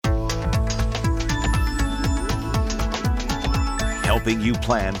helping you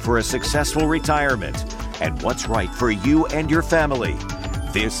plan for a successful retirement and what's right for you and your family.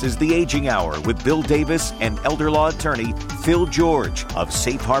 This is the Aging Hour with Bill Davis and elder law attorney Phil George of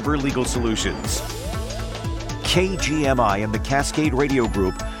Safe Harbor Legal Solutions. KGMI and the Cascade Radio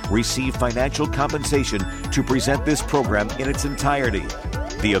Group receive financial compensation to present this program in its entirety.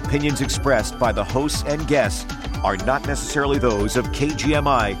 The opinions expressed by the hosts and guests are not necessarily those of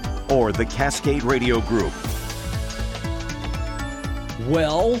KGMI or the Cascade Radio Group.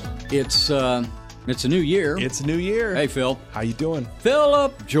 Well, it's a new year. It's a new year. Hey, Phil. How you doing?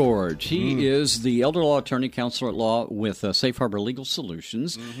 Philip George. He is the elder law attorney, counselor at law with Safe Harbor Legal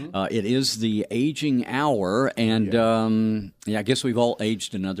Solutions. It is the Aging Hour, and I guess we've all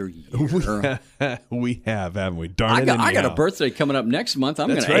aged another year. We have, haven't we? Darn it! I got a birthday coming up next month. I'm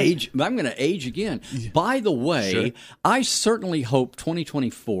going to age. I'm going to age again. By the way, I certainly hope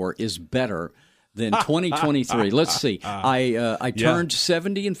 2024 is better than 2023. Let's see. I turned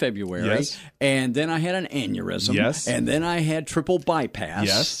 70 in February, and then I had an aneurysm, and then I had triple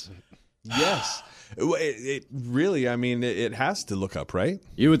bypass. Yes. It really, I mean, it has to look up, right?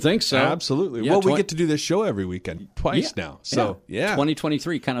 You would think so. Absolutely. Yeah, well, we get to do this show every weekend, twice now. So,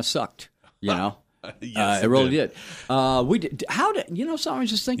 2023 kind of sucked, you know. Yes, it really did. We did. How did so? I was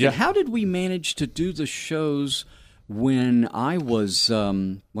just thinking, how did we manage to do the shows when I was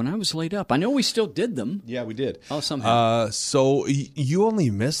laid up? I know we still did them. Yeah, we did. Oh, somehow. So you only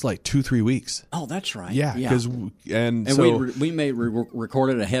missed like 2-3 weeks. Oh, that's right. Yeah, because we may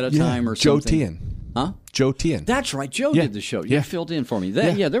record it ahead of time or Joe something. Tian. Huh? Joe Tian. That's right. Joe did the show. You filled in for me.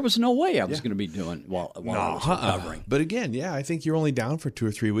 There was no way I was going to be doing while I was recovering. But again, I think you're only down for 2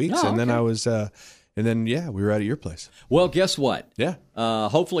 or 3 weeks, then I was. And then, we were out at your place. Well, guess what? Yeah.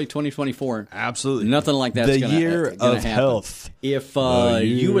 Hopefully 2024. Absolutely. Nothing like that's going to happen. The year of health. If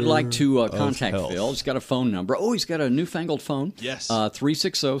you would like to contact Phil, he's got a phone number. Oh, he's got a newfangled phone. Yes.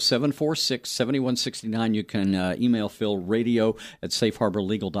 360-746-7169. You can email Phil,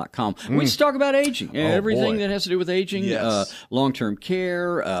 radio@safeharborlegal.com. We just talk about aging. Everything that has to do with aging, long-term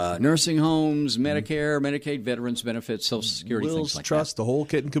care, nursing homes, Medicare, Medicaid, veterans benefits, Social Security, things like trust, that. the whole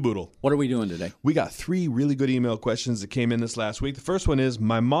kit and caboodle. What are we doing today? We got 3 really good email questions that came in this last week. The first one is,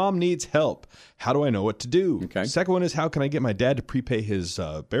 my mom needs help. How do I know what to do? Okay. Second one is, how can I get my dad to prepay his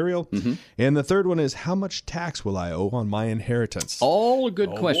burial? And the third one is, how much tax will I owe on my inheritance? All good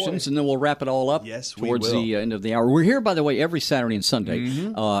questions, and then we'll wrap it all up towards the end of the hour. We're here, by the way, every Saturday and Sunday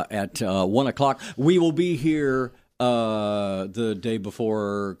at 1 o'clock. We will be here the day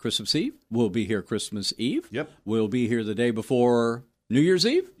before Christmas Eve. We'll be here Christmas Eve. Yep. We'll be here the day before New Year's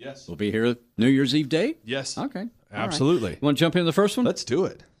Eve. Yes. We'll be here New Year's Eve day. Yes. Okay. Absolutely. You want to jump into the first one? Let's do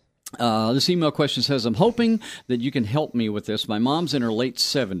it. This email question says, I'm hoping that you can help me with this. My mom's in her late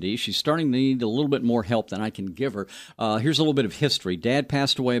 70s. She's starting to need a little bit more help than I can give her. Here's a little bit of history. Dad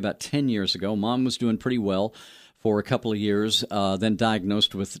passed away about 10 years ago. Mom was doing pretty well for a couple of years, then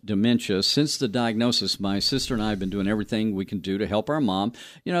diagnosed with dementia. Since the diagnosis, my sister and I have been doing everything we can do to help our mom.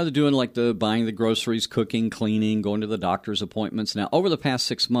 They're doing like the buying the groceries, cooking, cleaning, going to the doctor's appointments. Now, over the past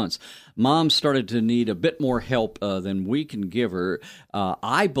 6 months, Mom started to need a bit more help than we can give her.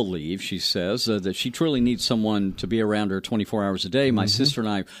 I believe, she says, that she truly needs someone to be around her 24 hours a day. My sister and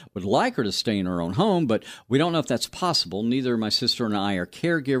I would like her to stay in her own home, but we don't know if that's possible. Neither my sister and I are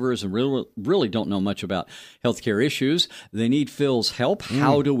caregivers and really don't know much about healthcare issues. They need Phil's help.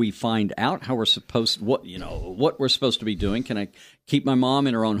 How do we find out how we're supposed what we're supposed to be doing? Can I keep my mom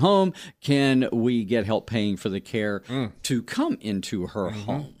in her own home? Can we get help paying for the care to come into her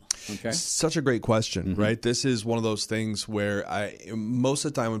home? Okay. Such a great question, right? This is one of those things where most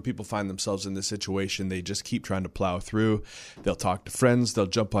of the time when people find themselves in this situation, they just keep trying to plow through. They'll talk to friends, they'll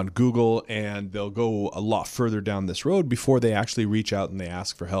jump on Google, and they'll go a lot further down this road before they actually reach out and they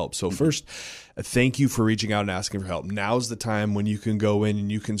ask for help. So first, thank you for reaching out and asking for help. Now's the time when you can go in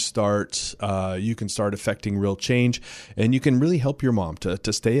and you can start affecting real change, and you can really help your mom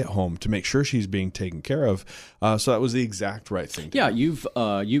to stay at home, to make sure she's being taken care of. So that was the exact right thing to do.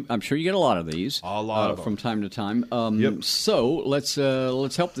 I'm sure you get a lot of these. A lot of them. From time to time. So let's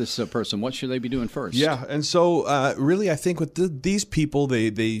help this person. What should they be doing first? Yeah, and so really I think with these people,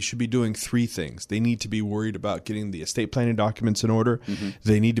 they should be doing 3 things. They need to be worried about getting the estate planning documents in order.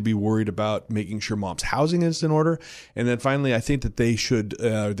 They need to be worried about making sure mom's housing is in order. And then finally, I think that they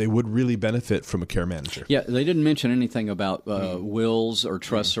would really benefit from a care manager. Yeah, they didn't mention anything about wills or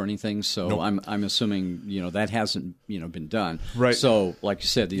trusts or anything, so nope. I'm assuming that hasn't been done. Right. So like you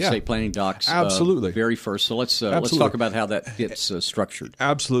said, these estate planning docs. Absolutely. Very first. So let's talk about how that gets structured.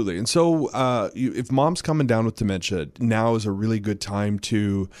 Absolutely. And so if mom's coming down with dementia, now is a really good time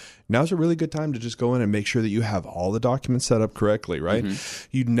to just go in and make sure that you have all the documents set up correctly, right?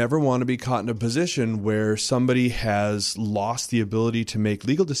 You'd never want to be caught in a position where somebody has lost the ability to make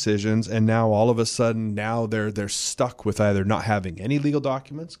legal decisions, and now all of a sudden now they're stuck with either not having any legal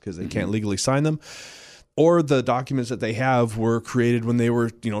documents because they can't legally sign them, or the documents that they have were created when they were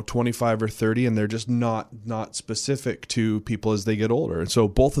 25 or 30, and they're just not specific to people as they get older. And so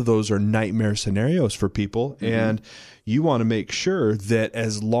both of those are nightmare scenarios for people. And you want to make sure that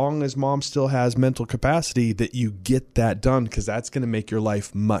as long as mom still has mental capacity, that you get that done, because that's going to make your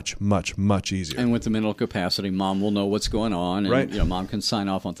life much, much, much easier. And with the mental capacity, mom will know what's going on, and right. Mom can sign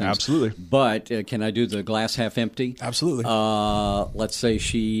off on things. Absolutely. But can I do the glass half empty? Absolutely. Let's say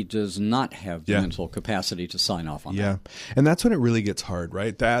she does not have the mental capacity to sign off on that. Yeah, and that's when it really gets hard,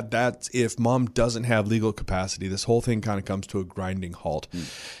 right? That's if mom doesn't have legal capacity, this whole thing kind of comes to a grinding halt.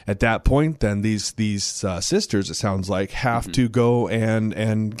 At that point, then these sisters, it sounds like, have to go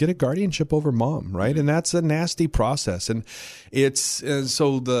and get a guardianship over mom, right? And that's a nasty process. And it's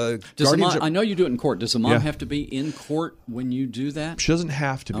so the guardianship. I know you do it in court. Does the mom have to be in court when you do that? She doesn't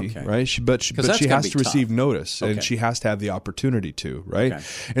have to be, right? But she has to receive notice, and she has to have the opportunity to, right? Okay.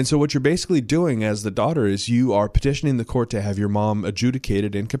 And so what you're basically doing as the daughter is you are petitioning the court to have your mom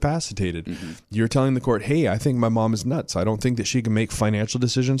adjudicated incapacitated. You're telling the court, hey, I think my mom is nuts. I don't think that she can make financial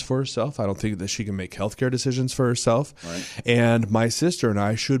decisions for herself. I don't think that she can make healthcare decisions for herself. Right. And my sister and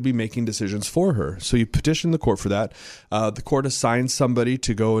I should be making decisions for her. So you petition the court for that. The court assigns somebody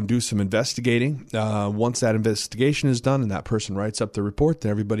to go and do some investigating. Once that investigation is done and that person writes up the report,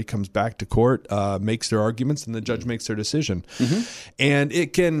 then everybody comes back to court, makes their arguments, and the judge makes their decision. And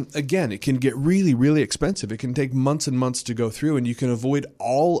it can get really, really expensive. It can take months and months to go through, and you can avoid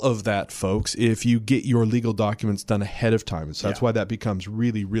all of that, folks, if you get your legal documents done ahead of time. And so that's why that becomes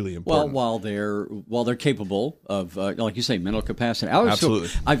really, really important. Well, while they're capable of, like you say, mental capacity.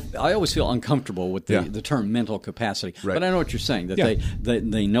 I always feel uncomfortable with the term mental capacity, but I know what you're saying, that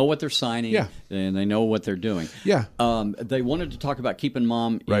they know what they're signing and they know what they're doing. They wanted to talk about keeping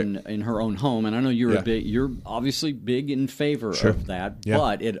mom in her own home, and I know you're obviously big in favor of that,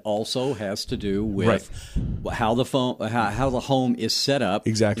 but it also has to do with how the home is set up.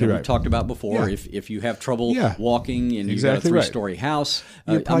 Exactly right. We talked about before. If you have trouble walking and you've got a 3-story house,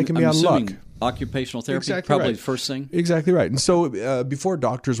 you probably can be out of luck. Occupational therapy, exactly probably right. the first thing. Exactly right. And so before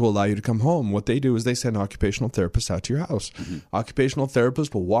doctors will allow you to come home, what they do is they send occupational therapists out to your house. Occupational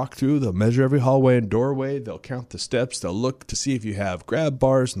therapists will walk through, they'll measure every hallway and doorway, they'll count the steps, they'll look to see if you have grab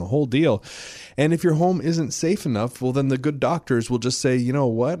bars and the whole deal. And if your home isn't safe enough, well, then the good doctors will just say, you know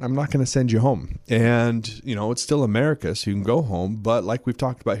what, I'm not going to send you home. And, it's still America, so you can go home. But like we've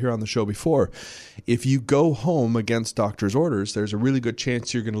talked about here on the show before, if you go home against doctor's orders, there's a really good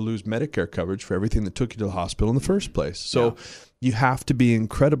chance you're going to lose Medicare coverage for everything that took you to the hospital in the first place. So you have to be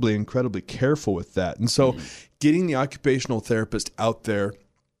incredibly, incredibly careful with that. And so getting the occupational therapist out there,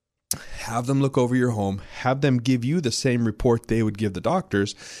 have them look over your home, have them give you the same report they would give the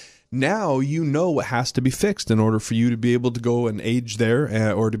doctors. Now you know what has to be fixed in order for you to be able to go and age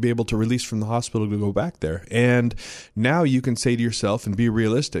there or to be able to release from the hospital to go back there. And now you can say to yourself and be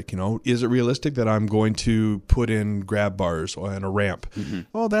realistic, is it realistic that I'm going to put in grab bars and a ramp?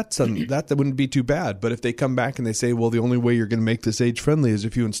 Well, that wouldn't be too bad. But if they come back and they say, well, the only way you're going to make this age friendly is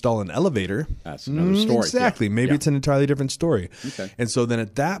if you install an elevator. That's another story. Exactly. Maybe it's an entirely different story. Okay. And so then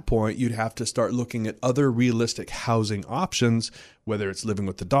at that point, you'd have to start looking at other realistic housing options, whether it's living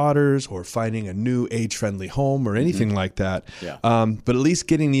with the daughters or finding a new age-friendly home or anything like that. But at least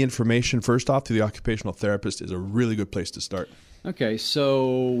getting the information first off to the occupational therapist is a really good place to start. Okay,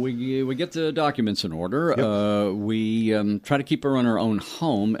 so we get the documents in order. We try to keep her in her own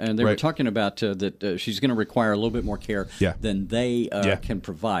home, and they were talking about that she's going to require a little bit more care than they can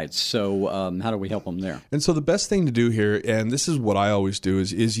provide. So how do we help them there? And so the best thing to do here, and this is what I always do,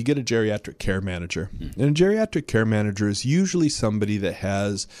 is you get a geriatric care manager. And a geriatric care manager is usually somebody that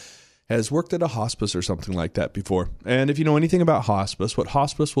has worked at a hospice or something like that before. And if you know anything about hospice, what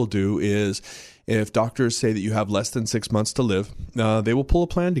hospice will do is if doctors say that you have less than 6 months to live, they will pull a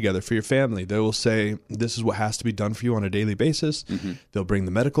plan together for your family. They will say, this is what has to be done for you on a daily basis. They'll bring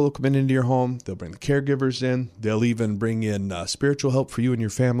the medical equipment into your home. They'll bring the caregivers in. They'll even bring in spiritual help for you and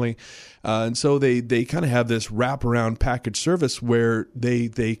your family. And so they kind of have this wraparound package service where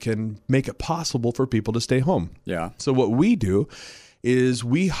they can make it possible for people to stay home. Yeah. So what we do is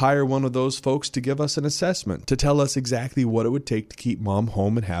we hire one of those folks to give us an assessment, to tell us exactly what it would take to keep mom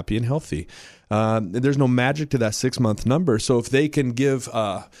home and happy and healthy. There's no magic to that 6-month number. So if they can give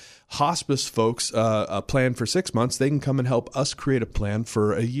hospice folks a plan for 6 months, they can come and help us create a plan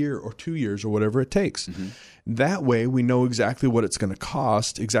for a year or 2 years or whatever it takes. Mm-hmm. That way we know exactly what it's going to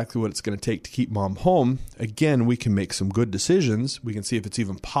cost, exactly what it's going to take to keep mom home. Again, we can make some good decisions. We can see if it's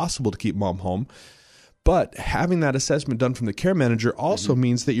even possible to keep mom home. But having that assessment done from the care manager also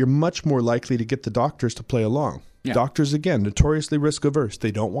means that you're much more likely to get the doctors to play along. Yeah. Doctors, again, notoriously risk averse.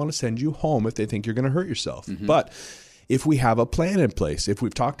 They don't want to send you home if they think you're going to hurt yourself. Mm-hmm. But if we have a plan in place, if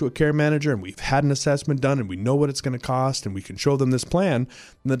we've talked to a care manager and we've had an assessment done and we know what it's going to cost and we can show them this plan,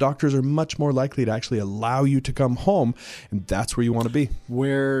 then the doctors are much more likely to actually allow you to come home, and that's where you want to be.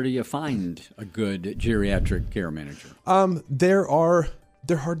 Where do you find a good geriatric care manager?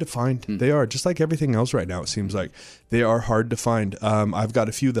 They're hard to find. They are, just like everything else right now, it seems like. They are hard to find. I've got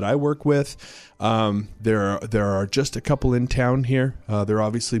a few that I work with. There are just a couple in town here. They're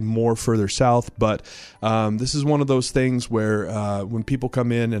obviously more further south, but this is one of those things where when people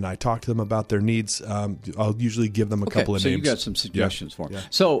come in and I talk to them about their needs, I'll usually give them a couple of names. So you got some suggestions for them. Yeah.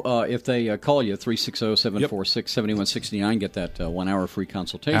 So if they call you, 360-746-7169, get that 1 hour free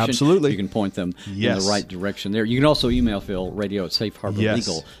consultation. Absolutely. You can point them in the right direction there. You can also email Phil,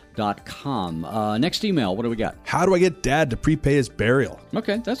 radio@safeharborlegal.com. Next email, what do we got? How do I get Dad to prepay his burial?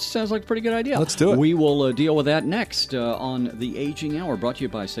 Okay, that sounds like a pretty good idea. Let's do it. We will deal with that next on The Aging Hour, brought to you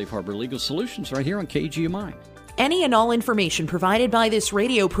by Safe Harbor Legal Solutions, right here on KGMI. Any and all information provided by this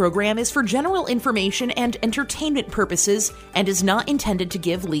radio program is for general information and entertainment purposes and is not intended to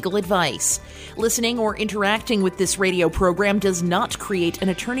give legal advice. Listening or interacting with this radio program does not create an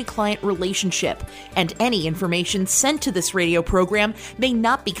attorney-client relationship, and any information sent to this radio program may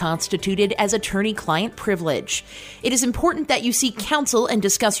not be constituted as attorney-client privilege. It is important that you seek counsel and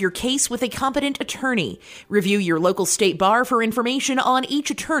discuss your case with a competent attorney. Review your local state bar for information on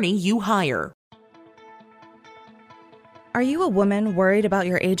each attorney you hire. Are you a woman worried about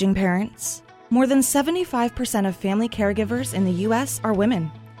your aging parents? More than 75% of family caregivers in the U.S. are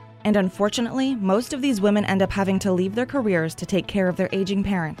women. And unfortunately, most of these women end up having to leave their careers to take care of their aging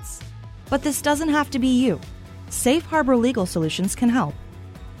parents. But this doesn't have to be you. Safe Harbor Legal Solutions can help.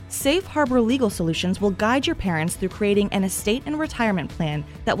 Safe Harbor Legal Solutions will guide your parents through creating an estate and retirement plan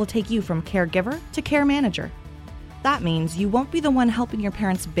that will take you from caregiver to care manager. That means you won't be the one helping your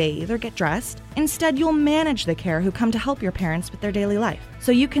parents bathe or get dressed. Instead, you'll manage the care who come to help your parents with their daily life,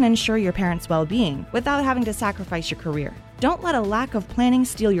 so you can ensure your parents' well-being without having to sacrifice your career. Don't let a lack of planning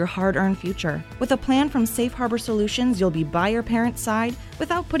steal your hard-earned future. With a plan from Safe Harbor Solutions, you'll be by your parents' side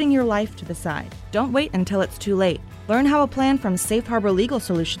without putting your life to the side. Don't wait until it's too late. Learn how a plan from Safe Harbor Legal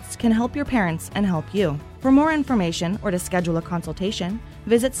Solutions can help your parents and help you. For more information or to schedule a consultation,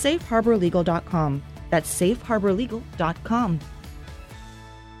 visit safeharborlegal.com. That's safeharborlegal.com.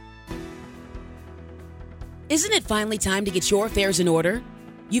 Isn't it finally time to get your affairs in order?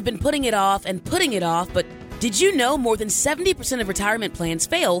 You've been putting it off, but did you know more than 70% of retirement plans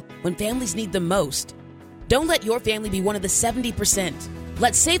fail when families need them most? Don't let your family be one of the 70%.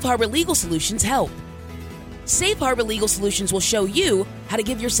 Let Safe Harbor Legal Solutions help. Safe Harbor Legal Solutions will show you how to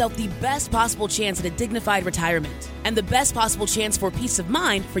give yourself the best possible chance at a dignified retirement and the best possible chance for peace of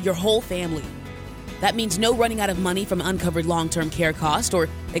mind for your whole family. That means no running out of money from uncovered long-term care costs or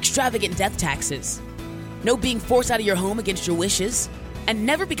extravagant death taxes. No being forced out of your home against your wishes, and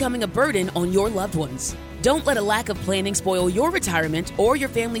never becoming a burden on your loved ones. Don't let a lack of planning spoil your retirement or your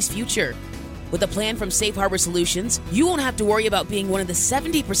family's future. With a plan from Safe Harbor Solutions, you won't have to worry about being one of the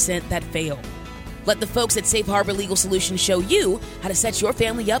 70% that fail. Let the folks at Safe Harbor Legal Solutions show you how to set your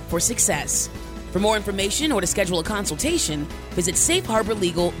family up for success. For more information or to schedule a consultation, visit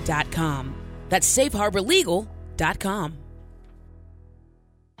safeharborlegal.com. That's safeharborlegal.com.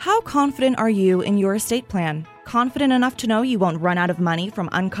 How confident are you in your estate plan? Confident enough to know you won't run out of money from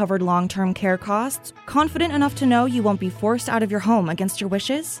uncovered long-term care costs? Confident enough to know you won't be forced out of your home against your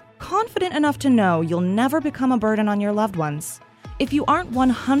wishes? Confident enough to know you'll never become a burden on your loved ones? If you aren't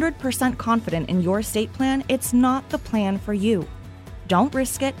 100% confident in your estate plan, it's not the plan for you. Don't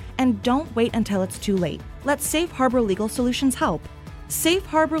risk it, and don't wait until it's too late. Let Safe Harbor Legal Solutions help. Safe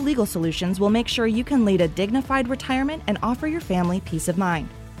Harbor Legal Solutions will make sure you can lead a dignified retirement and offer your family peace of mind.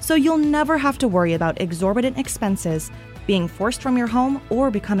 So you'll never have to worry about exorbitant expenses, being forced from your home,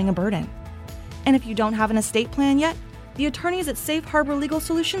 or becoming a burden. And if you don't have an estate plan yet, the attorneys at Safe Harbor Legal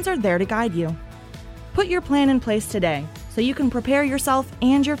Solutions are there to guide you. Put your plan in place today so you can prepare yourself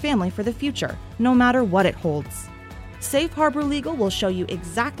and your family for the future, no matter what it holds. Safe Harbor Legal will show you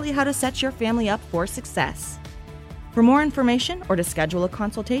exactly how to set your family up for success. For more information or to schedule a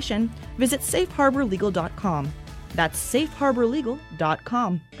consultation, visit safeharborlegal.com. That's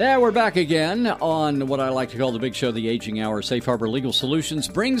safeharborlegal.com. Yeah, we're back again on what I like to call the big show, the Aging Hour. Safe Harbor Legal Solutions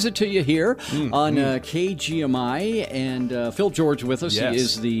brings it to you here on KGMI. And Phil George with us. Yes. He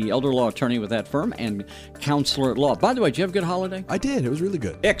is the elder law attorney with that firm and counselor at law. By the way, did you have a good holiday? I did. It was really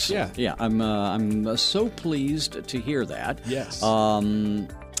good. Excellent. Yeah, I'm so pleased to hear that. Yes.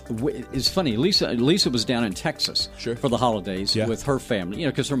 It's funny. Lisa was down in Texas for the holidays with her family.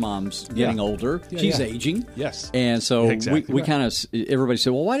 Because her mom's getting older. She's aging. Yes, and so exactly we kind of everybody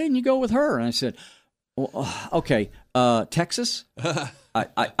said, "Well, why didn't you go with her?" And I said, "Well, okay, Texas.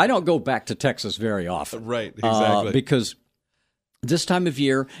 I don't go back to Texas very often, right? Exactly, because this time of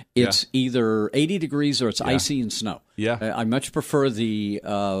year it's either 80 degrees or it's icy and snow. Yeah, I much prefer the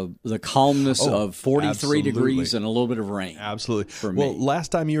calmness of 43 degrees and a little bit of rain. Absolutely. For well, me.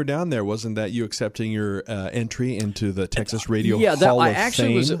 last time you were down there, wasn't that you accepting your entry into the Texas Radio Hall of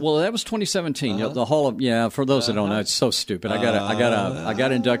actually Fame? that was 2017. The Hall of for those that don't know, it's so stupid. I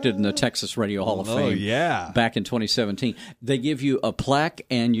got inducted in the Texas Radio Hall of Fame. Oh yeah, back in 2017. They give you a plaque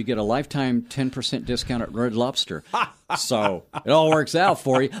and you get a lifetime 10% discount at Red Lobster. So it all works out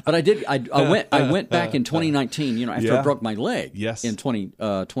for you. But I went back in 2019. After I broke my leg. Yes. In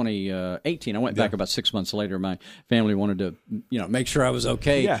 2018, I went back about 6 months later. My family wanted to make sure I was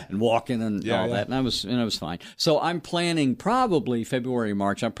okay and walk in and all that, and I was fine. So I'm planning probably February,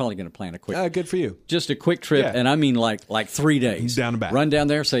 March. I'm probably going to plan a quick. Good for you. Just a quick trip, and I mean like 3 days. Down and back. Run down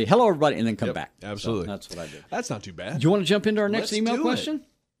there, say hello everybody, and then come back. Absolutely. So that's what I do. That's not too bad. Do you want to jump into our next Let's email do question? it.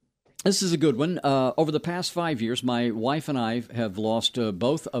 This is a good one. Over the past 5 years, my wife and I have lost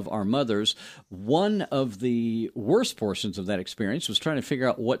both of our mothers. One of the worst portions of that experience was trying to figure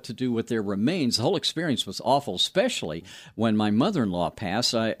out what to do with their remains. The whole experience was awful, especially when my mother-in-law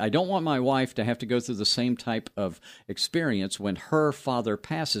passed. I don't want my wife to have to go through the same type of experience when her father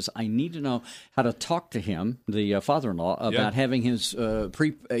passes. I need to know how to talk to him, the father-in-law, about having his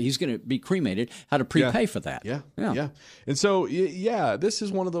he's going to be cremated, how to prepay for that. Yeah. And so, this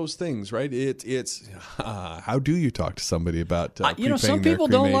is one of those things. Right? It's how do you talk to somebody about some people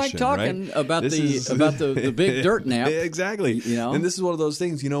don't like talking about the big dirt nap. Exactly. And this is one of those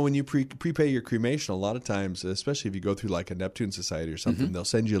things. When you prepay your cremation, a lot of times, especially if you go through like a Neptune Society or something, they'll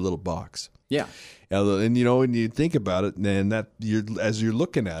send you a little box. Yeah. And when you think about it, then as you're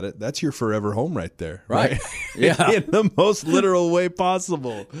looking at it, that's your forever home right there. Right. Yeah. In the most literal way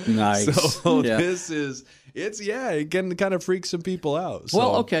possible. Nice. So it can kind of freak some people out. So,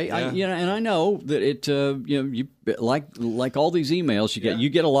 well, okay, and I know that it you like all these emails you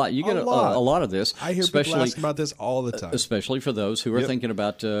get a lot a lot of this. I hear people ask about this all the time, especially for those who are thinking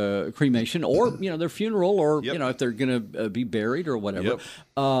about cremation or their funeral or if they're going to be buried or whatever.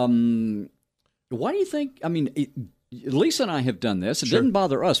 Why do you think? I mean. Lisa and I have done this. It didn't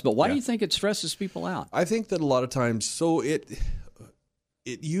bother us, but why do you think it stresses people out? I think that a lot of times,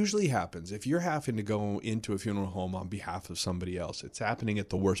 it usually happens if you're having to go into a funeral home on behalf of somebody else. It's happening at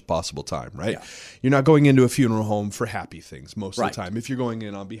the worst possible time, right? Yeah. You're not going into a funeral home for happy things most of the time. If you're going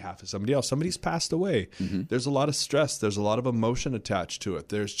in on behalf of somebody else, somebody's passed away. There's a lot of stress. There's a lot of emotion attached to it.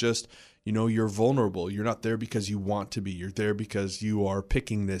 There's just, you're vulnerable. You're not there because you want to be. You're there because you are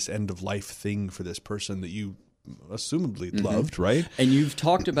picking this end of life thing for this person that you assumably loved, right? And you've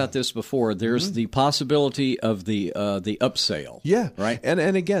talked about this before. There's the possibility of the upsale. Yeah, right.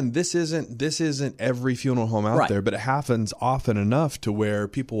 And again, this isn't every funeral home out there, but it happens often enough to where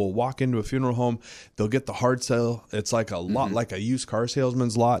people will walk into a funeral home, they'll get the hard sale. It's like a lot like a used car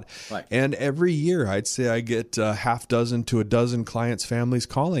salesman's lot. Right. And every year, I'd say I get half dozen to a dozen clients' families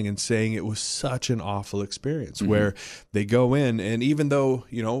calling and saying it was such an awful experience where they go in, and even though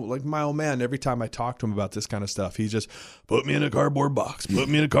like my old man, every time I talk to him about this kind of stuff, he just put me in a cardboard box,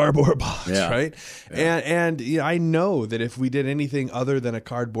 right? Yeah. And I know that if we did anything other than a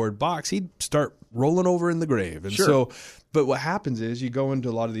cardboard box, he'd start rolling over in the grave. And but what happens is you go into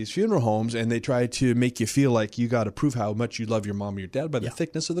a lot of these funeral homes and they try to make you feel like you got to prove how much you love your mom or your dad by the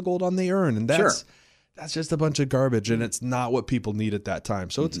thickness of the gold on the urn, and that's just a bunch of garbage, and it's not what people need at that time.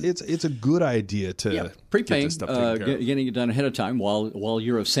 So it's a good idea to prepaying, getting it done ahead of time while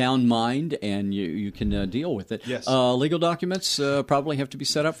you're of sound mind and you can deal with it. Yes. Legal documents probably have to be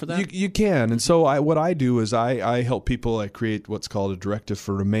set up for that. You can, and so what I do is I help people. I create what's called a directive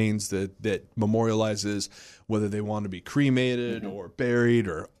for remains that memorializes whether they want to be cremated or buried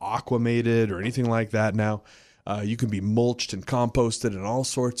or aquamated or anything like that. Now, You can be mulched and composted and all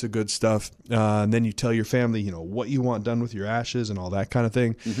sorts of good stuff. And then you tell your family, what you want done with your ashes and all that kind of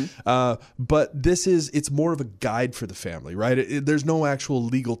thing. But it's more of a guide for the family, right? There's no actual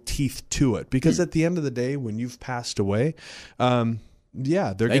legal teeth to it, because at the end of the day, when you've passed away,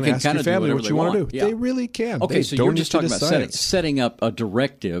 they're going to ask your family what you want to do. Yeah. They really can. Okay, so you're just talking about setting up a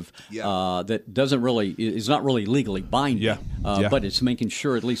directive that is not really legally binding, but it's making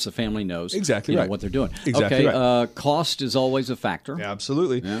sure at least the family knows exactly what they're doing. Exactly right. Cost is always a factor. Yeah,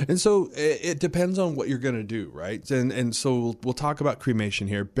 absolutely. Yeah. And so it depends on what you're going to do, right? And so we'll talk about cremation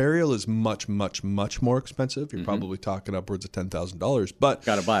here. Burial is much, much, much more expensive. You're probably talking upwards of $10,000, but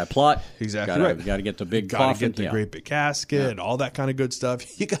got to buy a plot. Exactly right. Got to get the big coffin. Got to get the great big casket, all that kind of good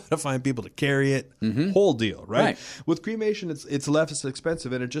stuff. You got to find people to carry it. Whole deal, right? With cremation, it's less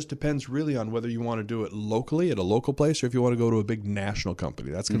expensive, and it just depends really on whether you want to do it locally at a local place or if you want to go to a big national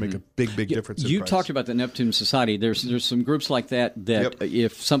company. That's going to make a big difference. You in price. Talked about the Neptune Society. There's some groups like that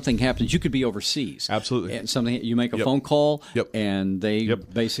if something happens, you could be overseas. Absolutely. And you make a phone call, and they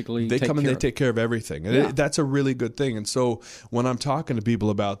basically they come and they take care of everything. And that's a really good thing. And so when I'm talking to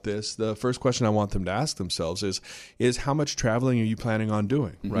people about this, the first question I want them to ask themselves is how much traveling are you planning on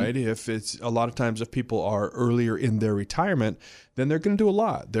doing, right? If it's a lot of times if people are earlier in their retirement, then they're going to do a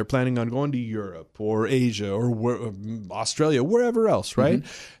lot. They're planning on going to Europe or Asia or Australia, wherever else, right?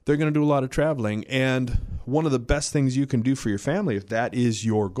 They're going to do a lot of traveling. And one of the best things you can do for your family, if that is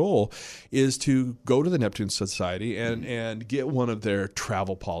your goal, is to go to the Neptune Society and get one of their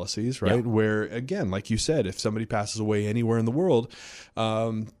travel policies, right? Where, again, like you said, if somebody passes away anywhere in the world,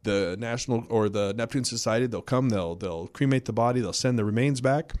 the National or the Neptune Society, they'll come, they'll cremate the body, they'll send the remains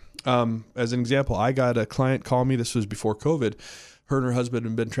back. As an example, I got a client call me, this was before COVID. Her and her husband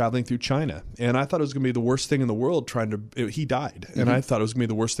had been traveling through China, and I thought it was going to be the worst thing in the world he died, and I thought it was going to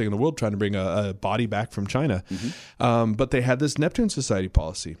be the worst thing in the world trying to bring a body back from China. But they had this Neptune Society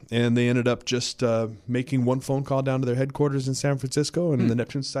policy, and they ended up just making one phone call down to their headquarters in San Francisco, and the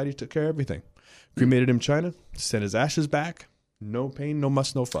Neptune Society took care of everything. Cremated him in China, sent his ashes back. No pain, no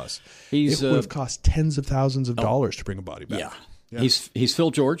muss, no fuss. It would have cost tens of thousands of dollars to bring a body back. Yeah. He's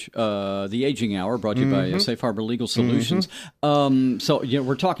Phil George, The Aging Hour, brought to you by Safe Harbor Legal Solutions. So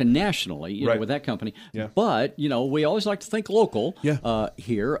we're talking nationally with that company. Yeah. But, we always like to think local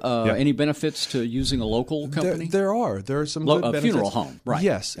here. Any benefits to using a local company? There are some good benefits. A funeral home, right.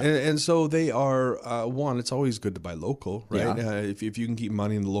 Yes. And so they are, one, it's always good to buy local, right? Yeah. If you can keep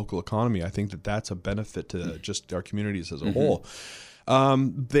money in the local economy, I think that's a benefit to just our communities as a whole.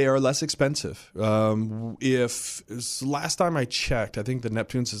 They are less expensive. Last time I checked, I think the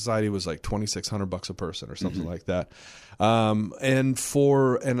Neptune Society was like $2,600 a person or something like that.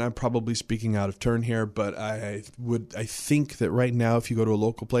 And I'm probably speaking out of turn here, but I think that right now, if you go to a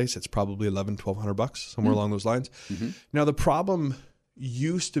local place, it's probably $1,100-1,200, somewhere along those lines. Now the problem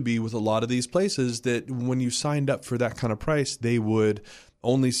used to be with a lot of these places that when you signed up for that kind of price, they would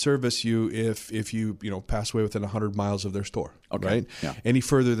only service you if you pass away within 100 miles of their store, right? Yeah. Any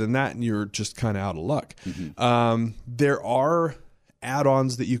further than that, and you're just kind of out of luck. There are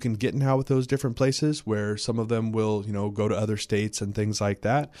add-ons that you can get now with those different places where some of them will, go to other states and things like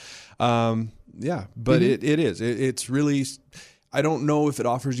that. But it's really... I don't know if it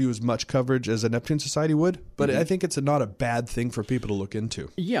offers you as much coverage as a Neptune Society would, but I think it's not a bad thing for people to look into.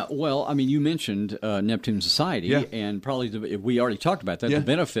 Yeah, well, I mean, you mentioned Neptune Society, and probably we already talked about that. The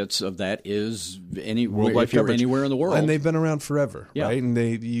benefits of that is if you're anywhere in the world. And they've been around forever, right? And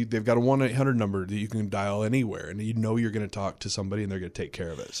they've got a 1-800 number that you can dial anywhere, and you're going to talk to somebody, and they're going to take care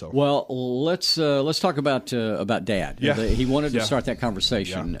of it. So, well, let's talk about Dad. Yeah. He wanted to start that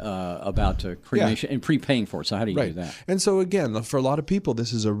conversation about cremation and prepaying for it. So how do you do that? And so again, for a lot of people,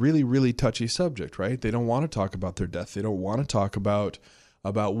 this is a really, really touchy subject, right? They don't want to talk about their death. They don't want to talk about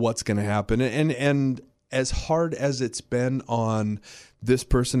what's going to happen. And as hard as it's been on this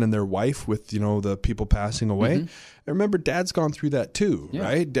person and their wife with, the people passing away, remember Dad's gone through that too,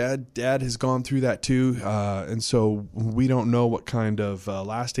 right? Dad has gone through that too. And so we don't know what kind of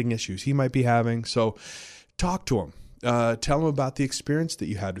lasting issues he might be having. So talk to him. Tell him about the experience that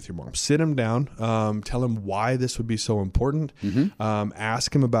you had with your mom. Sit him down. Tell him why this would be so important.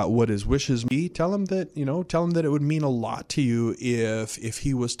 Ask him about what his wishes be. Tell him that it would mean a lot to you if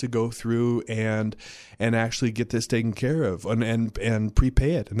he was to go through and actually get this taken care of and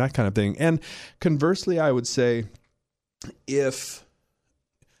prepay it and that kind of thing. And conversely, I would say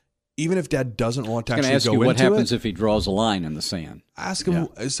even if Dad doesn't want to actually go into it. I was going to ask you what happens if he draws a line in the sand. Ask him.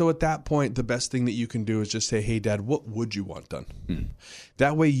 Yeah. So at that point, the best thing that you can do is just say, hey, Dad, what would you want done?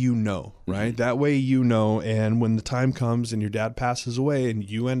 That way right? That way and when the time comes and your dad passes away and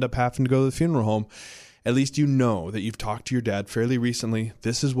you end up having to go to the funeral home, at least you know that you've talked to your dad fairly recently.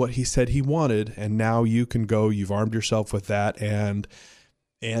 This is what he said he wanted, and now you can go. You've armed yourself with that, and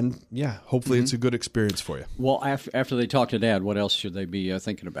yeah, hopefully it's a good experience for you. Well, after they talk to Dad, what else should they be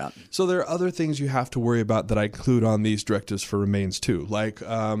thinking about? So there are other things you have to worry about that I include on these directives for remains too. Like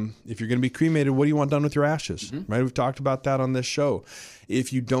if you're going to be cremated, what do you want done with your ashes? Right? We've talked about that on this show.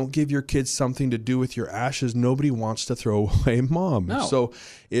 If you don't give your kids something to do with your ashes, nobody wants to throw away mom. No. So,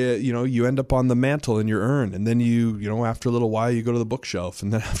 you end up on the mantle in your urn, and then after a little while, you go to the bookshelf,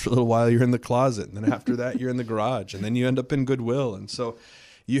 and then after a little while, you're in the closet, and then after that, you're in the garage, and then you end up in Goodwill. And so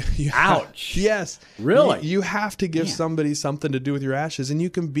you Ouch. Yes. Really? You have to give somebody something to do with your ashes, and you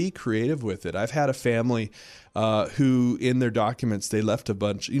can be creative with it. I've had a family who, in their documents, they left a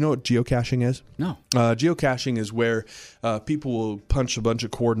bunch. You know what geocaching is? No. Geocaching is where people will punch a bunch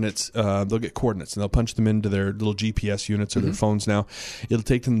of coordinates. They'll get coordinates, and they'll punch them into their little GPS units or their phones now. It'll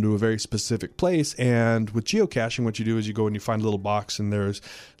take them to a very specific place. And with geocaching, what you do is you go and you find a little box, and there's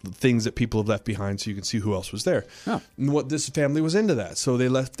things that people have left behind so you can see who else was there. Oh. And what this family was into that. So they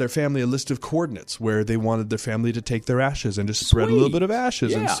left their family a list of coordinates where they wanted their family to take their ashes and just spread a little bit of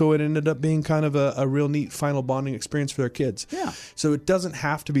ashes. Yeah. And so it ended up being kind of a real neat final bonding experience for their kids. Yeah. So it doesn't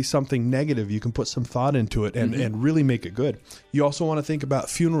have to be something negative. You can put some thought into it and really make it good. You also want to think about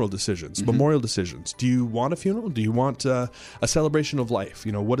funeral decisions, memorial decisions. Do you want a funeral? Do you want a celebration of life?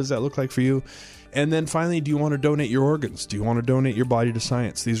 What does that look like for you? And then finally, do you want to donate your organs? Do you want to donate your body to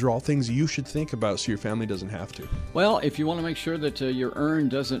science? These are all things you should think about so your family doesn't have to. Well, if you want to make sure that your urn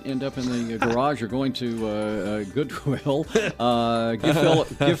doesn't end up in the garage, you're going to Goodwill,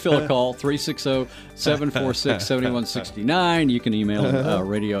 give Phil a call, 360-746-7169. You can email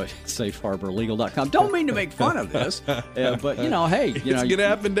radio at safeharborlegal.com. Don't mean to make fun of this, but, hey. It's going to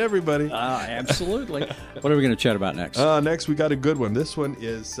happen to everybody. Absolutely. What are we going to chat about next? Next, we got a good one. This one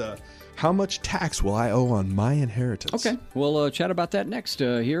is... how much tax will I owe on my inheritance? Okay, we'll chat about that next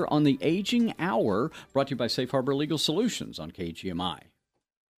here on the Aging Hour, brought to you by Safe Harbor Legal Solutions on KGMI.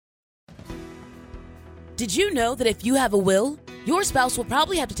 Did you know that if you have a will, your spouse will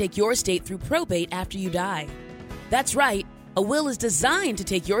probably have to take your estate through probate after you die? That's right, a will is designed to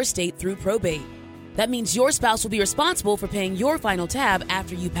take your estate through probate. That means your spouse will be responsible for paying your final tab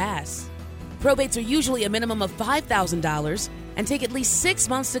after you pass. Probates are usually a minimum of $5,000 and take at least 6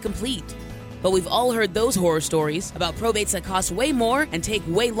 months to complete. But we've all heard those horror stories about probates that cost way more and take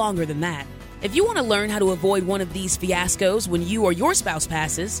way longer than that. If you want to learn how to avoid one of these fiascos when you or your spouse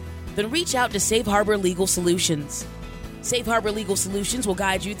passes, then reach out to Safe Harbor Legal Solutions. Safe Harbor Legal Solutions will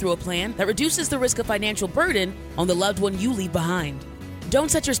guide you through a plan that reduces the risk of financial burden on the loved one you leave behind. Don't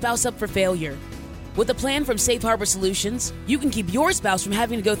set your spouse up for failure. With a plan from Safe Harbor Solutions, you can keep your spouse from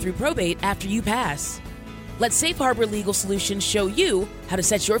having to go through probate after you pass. Let Safe Harbor Legal Solutions show you how to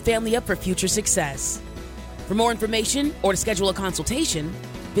set your family up for future success. For more information or to schedule a consultation,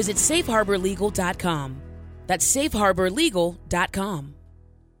 visit safeharborlegal.com. That's safeharborlegal.com.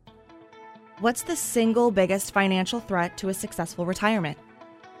 What's the single biggest financial threat to a successful retirement?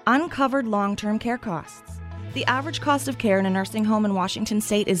 Uncovered long-term care costs. The average cost of care in a nursing home in Washington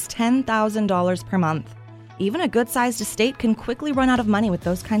state is $10,000 per month. Even a good-sized estate can quickly run out of money with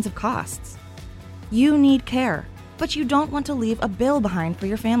those kinds of costs. You need care, but you don't want to leave a bill behind for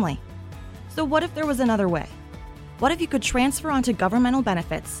your family. So what if there was another way? What if you could transfer onto governmental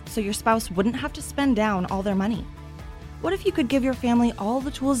benefits so your spouse wouldn't have to spend down all their money? What if you could give your family all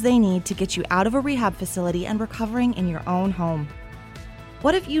the tools they need to get you out of a rehab facility and recovering in your own home?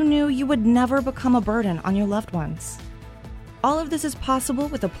 What if you knew you would never become a burden on your loved ones? All of this is possible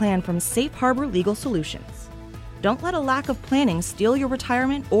with a plan from Safe Harbor Legal Solutions. Don't let a lack of planning steal your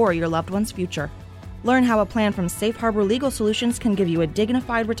retirement or your loved one's future. Learn how a plan from Safe Harbor Legal Solutions can give you a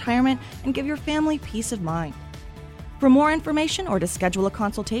dignified retirement and give your family peace of mind. For more information or to schedule a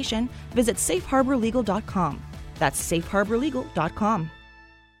consultation, visit safeharborlegal.com. That's safeharborlegal.com.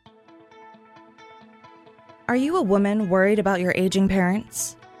 Are you a woman worried about your aging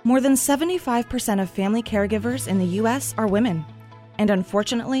parents? More than 75% of family caregivers in the U.S. are women. And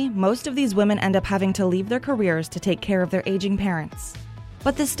unfortunately, most of these women end up having to leave their careers to take care of their aging parents.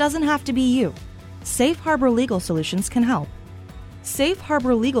 But this doesn't have to be you. Safe Harbor Legal Solutions can help. Safe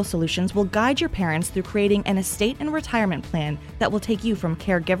Harbor Legal Solutions will guide your parents through creating an estate and retirement plan that will take you from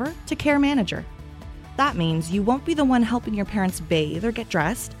caregiver to care manager. That means you won't be the one helping your parents bathe or get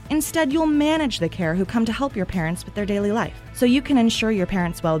dressed. Instead, you'll manage the care who come to help your parents with their daily life, so you can ensure your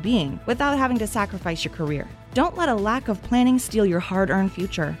parents' well-being without having to sacrifice your career. Don't let a lack of planning steal your hard-earned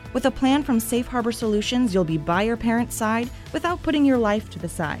future. With a plan from Safe Harbor Solutions, you'll be by your parents' side without putting your life to the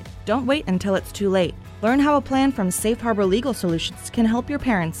side. Don't wait until it's too late. Learn how a plan from Safe Harbor Legal Solutions can help your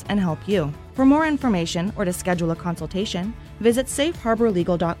parents and help you. For more information or to schedule a consultation, visit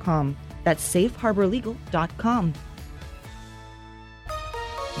safeharborlegal.com. That's safeharborlegal.com.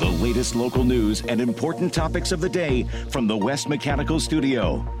 The latest local news and important topics of the day from the West Mechanical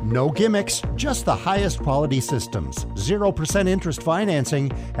Studio. No gimmicks, just the highest quality systems, 0% interest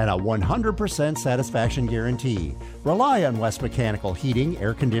financing, and a 100% satisfaction guarantee. Rely on West Mechanical Heating,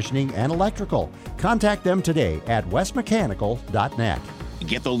 Air Conditioning, and Electrical. Contact them today at westmechanical.net.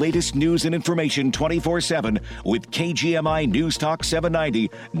 Get the latest news and information 24/7 with KGMI News Talk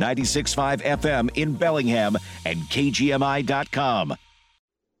 790, 96.5 FM in Bellingham and KGMI.com.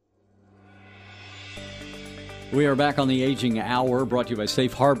 We are back on the Aging Hour, brought to you by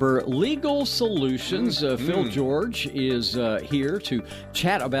Safe Harbor Legal Solutions. Phil George is here to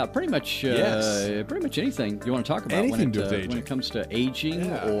chat about pretty much anything you want to talk about when it comes to aging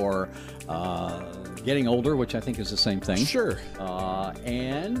or getting older, which I think is the same thing. Sure.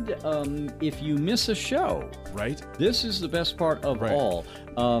 And if you miss a show, right? This is the best part of all.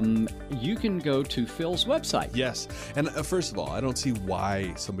 You can go to Phil's website. Yes. And first of all, I don't see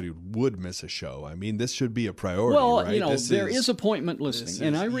why somebody would miss a show. I mean, this should be a priority. Well, right? There is appointment listening,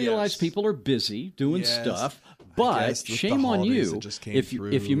 and I realize people are busy doing stuff. But shame on you if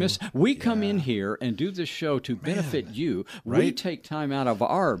you miss. We come in here and do this show to benefit you. Right? We take time out of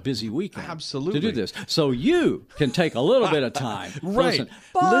our busy weekend to do this, so you can take a little bit of time. Right.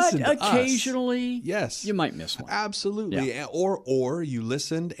 Listen occasionally, you might miss one. Absolutely. Yeah. Or you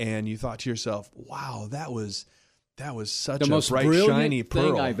listened and you thought to yourself, "Wow, that was such the most bright, brilliant shiny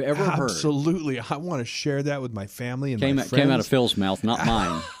pearl thing I've ever heard." Absolutely. I want to share that with my family and my friends. Came out of Phil's mouth, not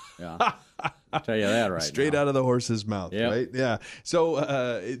mine. Yeah. I'll tell you that right Straight out of the horse's mouth, right? Yeah.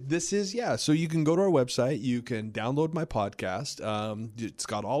 So this is, so you can go to our website. You can download my podcast. It's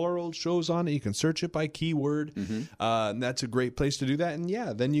got all our old shows on it. You can search it by keyword. And that's a great place to do that. And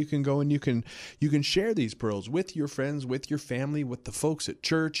then you can go and you can share these pearls with your friends, with your family, with the folks at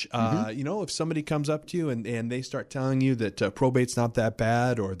church. If somebody comes up to you and they start telling you that probate's not that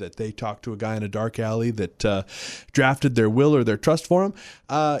bad, or that they talked to a guy in a dark alley that drafted their will or their trust for them,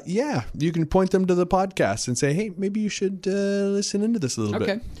 you can point them to the podcast and say, hey, maybe you should listen into this a little bit.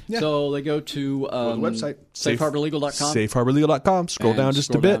 Okay. Yeah. So they go to the website, safeharborlegal.com. Safeharborlegal.com. Scroll down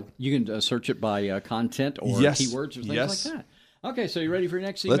just a bit. You can search it by content or keywords or things like that. Okay, so you ready for your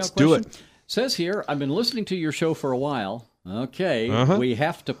next email question? Let's do it. Says here, I've been listening to your show for a while. Okay, we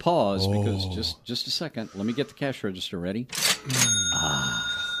have to pause because just a second. Let me get the cash register ready. Oh,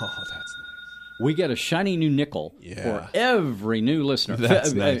 that's nice. We get a shiny new nickel for every new listener.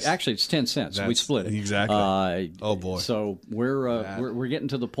 That's nice. Actually, it's 10 cents. We split it. Exactly. Oh boy. So we're getting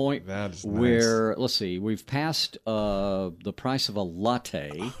to the point where let's see, we've passed the price of a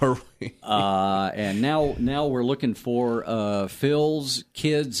latte, and now we're looking for Phil's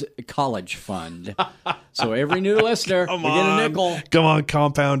kids' college fund. So every new listener, we get a nickel. Come on,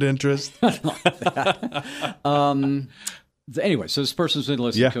 compound interest. Anyway, so this person's been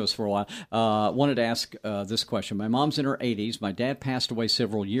listening to us for a while. Wanted to ask this question. My mom's in her 80s. My dad passed away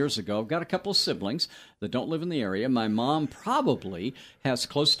several years ago. I've got a couple of siblings that don't live in the area. My mom probably has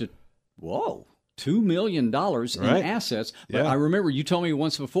close to, $2 million in assets. But I remember you told me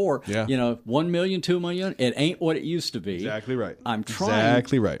once before, $1 million, $2 million, it ain't what it used to be. Exactly right. I'm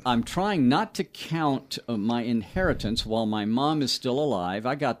trying not to count my inheritance while my mom is still alive.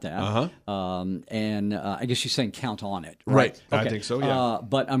 I got that. And I guess she's saying count on it. Right. Okay. I think so, yeah.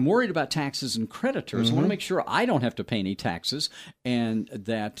 But I'm worried about taxes and creditors. I want to make sure I don't have to pay any taxes, and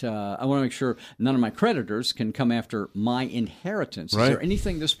that I want to make sure none of my creditors can come after my inheritance. Is there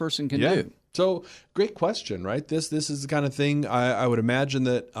anything this person can do? So, great question, right? This is the kind of thing I would imagine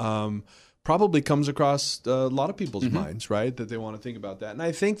that probably comes across a lot of people's minds, right? That they want to think about that. And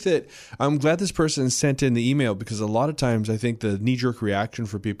I think that I'm glad this person sent in the email, because a lot of times I think the knee-jerk reaction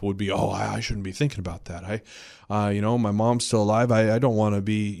for people would be, I shouldn't be thinking about that. My mom's still alive. I don't want to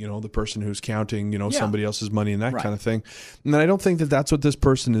be, the person who's counting, somebody else's money and that kind of thing. And I don't think that that's what this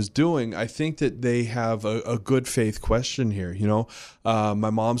person is doing. I think that they have a good faith question here. My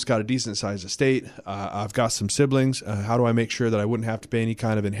mom's got a decent sized estate. I've got some siblings. How do I make sure that I wouldn't have to pay any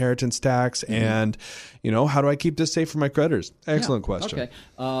kind of inheritance tax? And, how do I keep this safe for my creditors? Excellent question. Okay.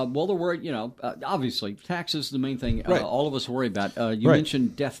 Well, the word, obviously taxes is the main thing all of us worry about. You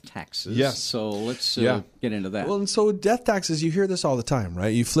mentioned death taxes. Yes. So let's get into that. Well, and so death taxes, you hear this all the time,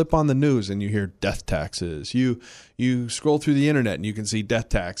 right? You flip on the news and you hear death taxes. You scroll through the internet and you can see death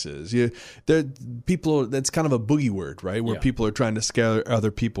taxes. That's kind of a boogie word, right? Where people are trying to scare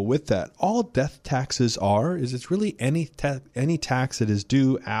other people with that. All death taxes is it's really any tax that is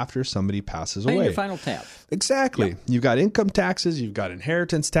due after somebody somebody passes Paying away. your final tab. Exactly. Yep. You've got income taxes, you've got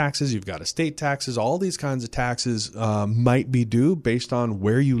inheritance taxes, you've got estate taxes. All these kinds of taxes might be due based on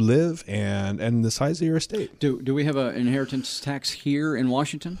where you live and the size of your estate. Do we have an inheritance tax here in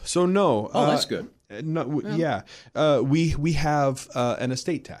Washington? So no. Oh, that's good. No, yeah. We have an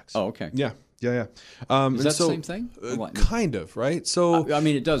estate tax. Oh, okay. Yeah. Is that the same thing? Kind of, right? So I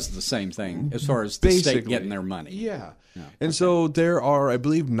mean, it does the same thing as far as the state getting their money. Yeah. And so there are, I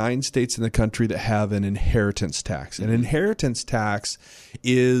believe, 9 states in the country that have an inheritance tax. An inheritance tax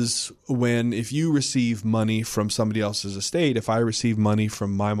is when if you receive money from somebody else's estate, if I receive money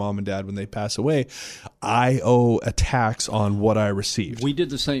from my mom and dad when they pass away, I owe a tax on what I received. We did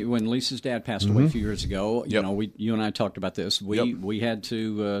the same when Lisa's dad passed away a few years ago. You know, you and I talked about this. We had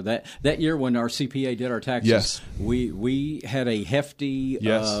to that year when our CPA did our taxes. Yes. We had a hefty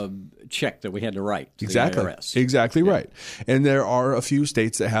check that we had to write to the IRS. Exactly right. And there are a few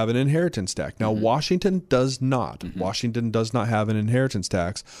states that have an inheritance tax. Now, Washington does not. Washington does not have an inheritance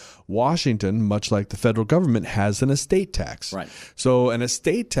tax. Washington, much like the federal government, has an estate tax. Right. So an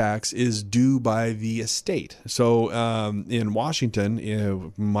estate tax is due by the estate. So in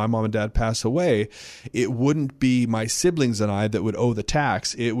Washington, my mom and dad pass away, it wouldn't be my siblings and I that would owe the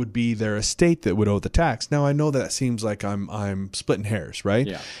tax. It would be their estate that would owe the tax. Now, I know that seems like I'm splitting hairs, right?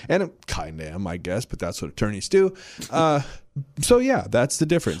 Yeah. And I kind of am, I guess, but that's what attorneys do. So, yeah, that's the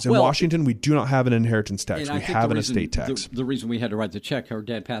difference. In Washington, we do not have an inheritance tax. We have an estate tax. The reason we had to write the check, her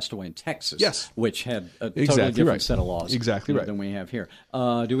dad passed away in Texas, yes, which had a totally different set of laws than we have here.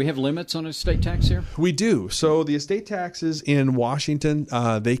 Do we have limits on estate tax here? We do. So the estate taxes in Washington,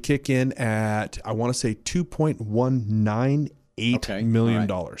 they kick in at, I want to say, $2.198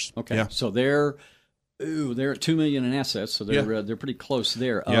 million. Okay, yeah. So they're at $2 million in assets, so they're pretty close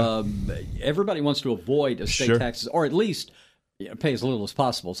there. Yeah. Everybody wants to avoid estate taxes, or at least pay as little as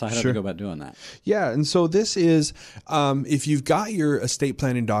possible. So how do we go about doing that? Yeah, and so this is if you've got your estate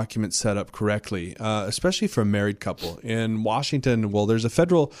planning documents set up correctly, especially for a married couple in Washington. Well, there's a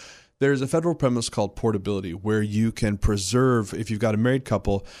federal premise called portability, where you can preserve, if you've got a married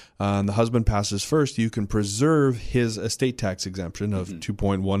couple and the husband passes first, you can preserve his estate tax exemption of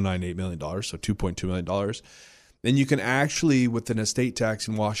 $2.198 million, so $2.2 million. Then you can actually, with an estate tax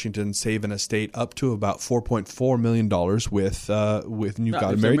in Washington, save an estate up to about $4.4 million with you've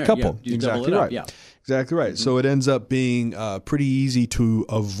got a married couple. Yeah, exactly right. Yeah. Exactly right. So it ends up being pretty easy to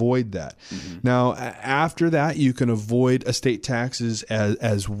avoid that. Now, after that, you can avoid estate taxes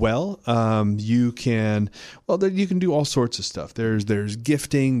as well. You can do all sorts of stuff. There's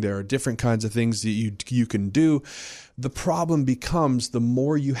gifting. There are different kinds of things that you can do. The problem becomes the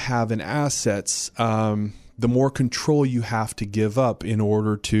more you have in assets, the more control you have to give up in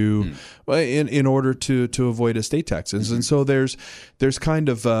order to in order to avoid estate taxes. And so there's kind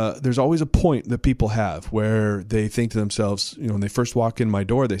of there's always a point that people have where they think to themselves, when they first walk in my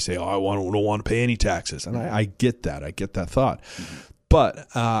door, they say, "Oh, I don't want to pay any taxes," and I get that. I get that thought. But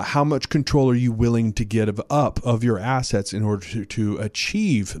how much control are you willing to give up of your assets in order to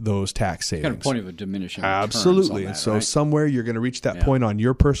achieve those tax savings? Kind of point of a diminishing Absolutely. returns on that, And so right? somewhere you're going to reach that point on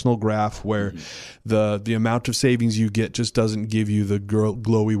your personal graph where the amount of savings you get just doesn't give you the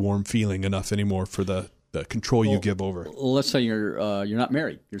glowy, warm feeling enough anymore for the control you give over. Let's say you're not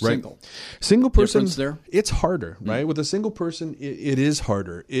married, you're single. Single person, Difference there? It's harder, right? With a single person, it is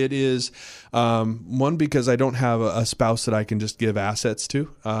harder. It is, one, because I don't have a spouse that I can just give assets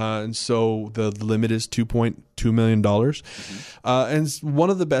to. And so the limit is $2.2 million. And one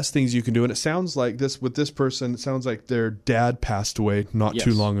of the best things you can do, and it sounds like this with this person, it sounds like their dad passed away not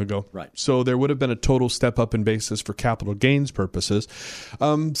too long ago. Right. So there would have been a total step up in basis for capital gains purposes.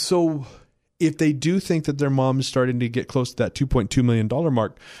 So if they do think that their mom is starting to get close to that $2.2 million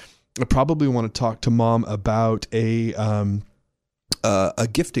mark, I probably want to talk to mom about a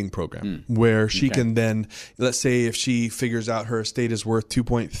gifting program where she can then, let's say if she figures out her estate is worth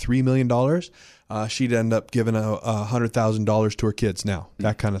 $2.3 million, she'd end up giving $100,000 to her kids now,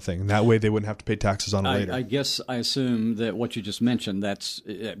 that kind of thing. And that way they wouldn't have to pay taxes on it later. I assume that what you just mentioned,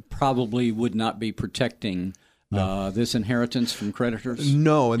 it probably would not be protecting this inheritance from creditors?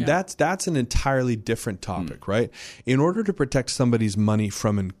 No, and that's an entirely different topic, right? In order to protect somebody's money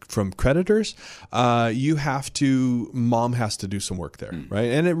from creditors, mom has to do some work there, right?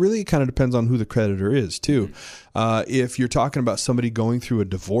 And it really kind of depends on who the creditor is too. If you're talking about somebody going through a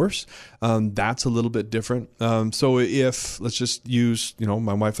divorce, that's a little bit different. So if, let's just use,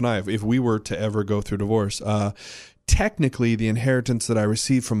 my wife and I, if we were to ever go through divorce, technically the inheritance that I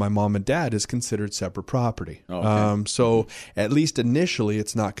received from my mom and dad is considered separate property. Okay. So at least initially,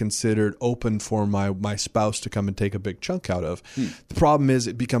 it's not considered open for my spouse to come and take a big chunk out of. The problem is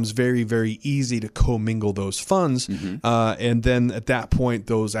it becomes very, very easy to commingle those funds. And then at that point,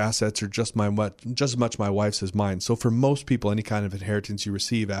 those assets are just as much my wife's as mine. So for most people, any kind of inheritance you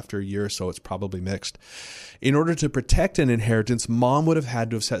receive after a year or so, it's probably mixed. In order to protect an inheritance, mom would have had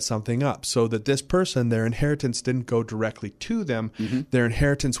to have set something up so that this person, their inheritance didn't go directly to them. Their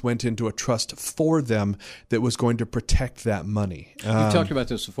inheritance went into a trust for them that was going to protect that money. You've talked about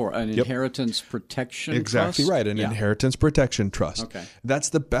this before, an inheritance protection trust? Exactly right, an inheritance protection trust. Okay. That's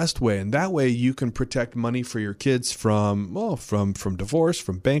the best way, and that way you can protect money for your kids from divorce,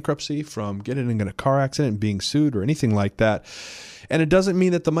 from bankruptcy, from getting in a car accident and being sued or anything like that. And it doesn't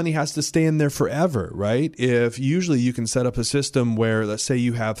mean that the money has to stay in there forever, right? If usually you can set up a system where, let's say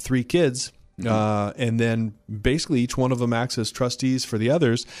you have 3 kids, and then basically each one of them acts as trustees for the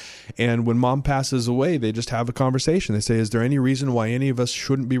others. And when mom passes away, they just have a conversation. They say, is there any reason why any of us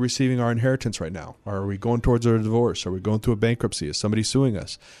shouldn't be receiving our inheritance right now? Are we going towards a divorce? Are we going through a bankruptcy? Is somebody suing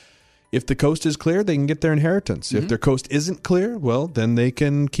us? If the coast is clear, they can get their inheritance. If their coast isn't clear, well, then they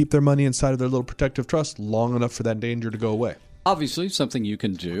can keep their money inside of their little protective trust long enough for that danger to go away. Obviously, something you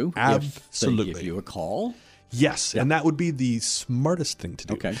can do Absolutely. if they give you a call. Yes, and that would be the smartest thing to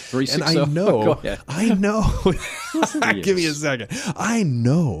do. Okay, 360. And I know, Go ahead. Give me a second. I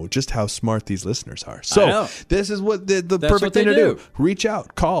know just how smart these listeners are. So this is what the perfect thing to do. Reach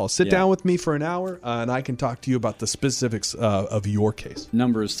out, call, sit down with me for an hour, and I can talk to you about the specifics of your case.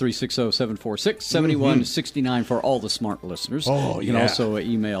 Number is 360-746-7169 for all the smart listeners. You can also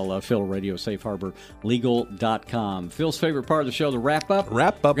email Phil, radiosafeharborlegal.com. Phil's favorite part of the show, the wrap-up. We're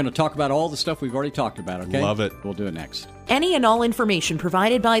going to talk about all the stuff we've already talked about, okay? Love it. We'll do it next. Any and all information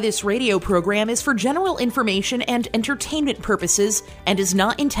provided by this radio program is for general information and entertainment purposes and is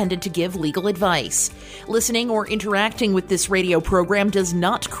not intended to give legal advice. Listening or interacting with this radio program does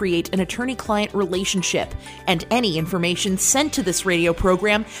not create an attorney-client relationship, and any information sent to this radio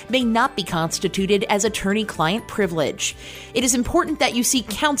program may not be constituted as attorney-client privilege. It is important that you seek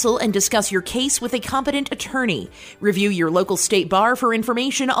counsel and discuss your case with a competent attorney. Review your local state bar for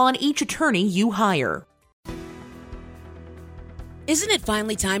information on each attorney you hire. Isn't it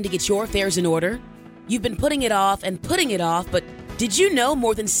finally time to get your affairs in order? You've been putting it off and putting it off, but did you know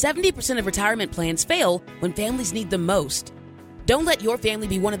more than 70% of retirement plans fail when families need them most? Don't let your family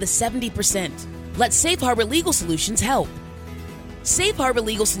be one of the 70%. Let Safe Harbor Legal Solutions help. Safe Harbor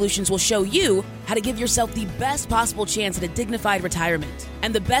Legal Solutions will show you how to give yourself the best possible chance at a dignified retirement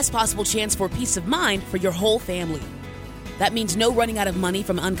and the best possible chance for peace of mind for your whole family. That means no running out of money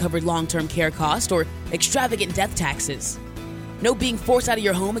from uncovered long-term care costs or extravagant death taxes. No being forced out of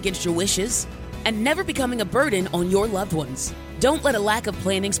your home against your wishes, and never becoming a burden on your loved ones. Don't let a lack of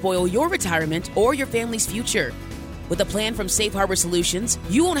planning spoil your retirement or your family's future. With a plan from Safe Harbor Solutions,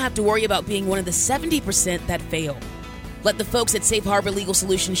 you won't have to worry about being one of the 70% that fail. Let the folks at Safe Harbor Legal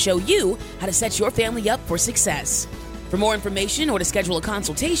Solutions show you how to set your family up for success. For more information or to schedule a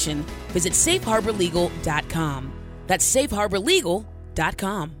consultation, visit safeharborlegal.com. That's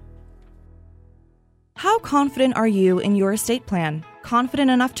safeharborlegal.com. How confident are you in your estate plan? Confident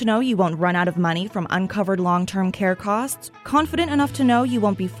enough to know you won't run out of money from uncovered long-term care costs? Confident enough to know you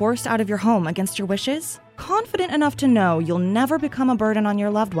won't be forced out of your home against your wishes? Confident enough to know you'll never become a burden on your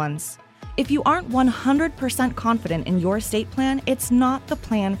loved ones? If you aren't 100% confident in your estate plan, it's not the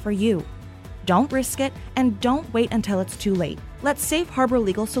plan for you. Don't risk it, and don't wait until it's too late. Let Safe Harbor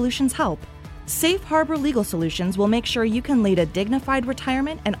Legal Solutions help. Safe Harbor Legal Solutions will make sure you can lead a dignified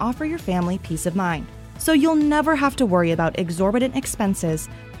retirement and offer your family peace of mind. So you'll never have to worry about exorbitant expenses,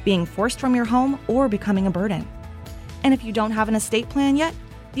 being forced from your home, or becoming a burden. And if you don't have an estate plan yet,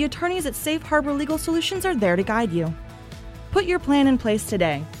 the attorneys at Safe Harbor Legal Solutions are there to guide you. Put your plan in place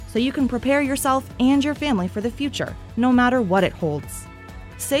today so you can prepare yourself and your family for the future, no matter what it holds.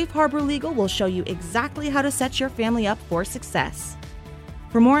 Safe Harbor Legal will show you exactly how to set your family up for success.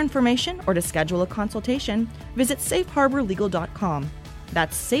 For more information or to schedule a consultation, visit safeharborlegal.com.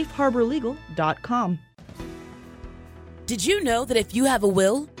 That's safeharborlegal.com. Did you know that if you have a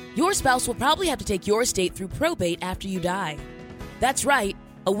will, your spouse will probably have to take your estate through probate after you die? That's right,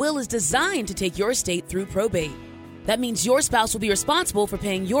 a will is designed to take your estate through probate. That means your spouse will be responsible for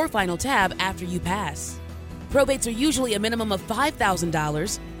paying your final tab after you pass. Probates are usually a minimum of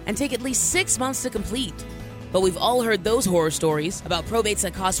 $5,000 and take at least 6 months to complete. But we've all heard those horror stories about probates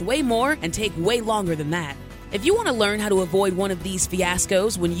that cost way more and take way longer than that. If you want to learn how to avoid one of these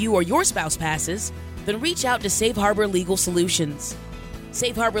fiascos when you or your spouse passes, then reach out to Safe Harbor Legal Solutions.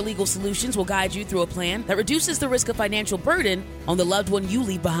 Safe Harbor Legal Solutions will guide you through a plan that reduces the risk of financial burden on the loved one you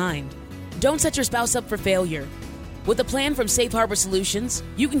leave behind. Don't set your spouse up for failure. With a plan from Safe Harbor Solutions,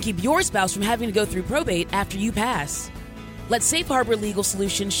 you can keep your spouse from having to go through probate after you pass. Let Safe Harbor Legal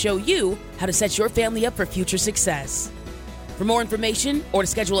Solutions show you how to set your family up for future success. For more information or to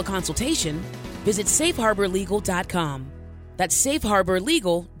schedule a consultation, visit safeharborlegal.com. That's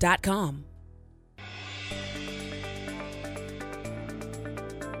safeharborlegal.com.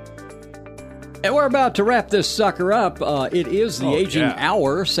 And we're about to wrap this sucker up. It is the Aging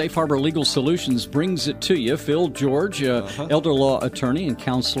Hour. Safe Harbor Legal Solutions brings it to you. Phil George, elder law attorney and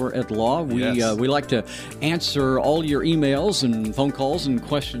counselor at law. We like to answer all your emails and phone calls and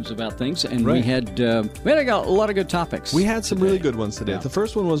questions about things. And we had a lot of good topics. We had some really good ones today. The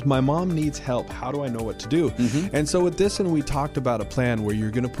first one was, my mom needs help. How do I know what to do? And so with this, and we talked about a plan where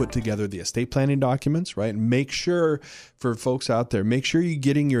you're going to put together the estate planning documents, right? And make sure, for folks out there, make sure you're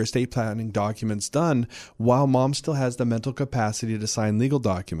getting your estate planning documents done while mom still has the mental capacity to sign legal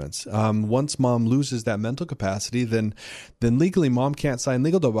documents. Once mom loses that mental capacity, then legally mom can't sign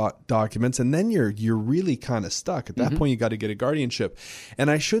legal documents, and then you're really kind of stuck. At that point, you got to get a guardianship.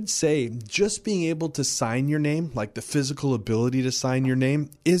 And I should say, just being able to sign your name, like the physical ability to sign your name,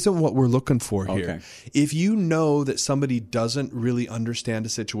 isn't what we're looking for here. If you know that somebody doesn't really understand a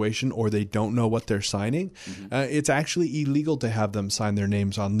situation, or they don't know what they're signing, it's actually illegal to have them sign their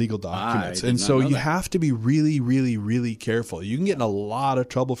names on legal documents. And so you have to be really, really, really careful. You can get in a lot of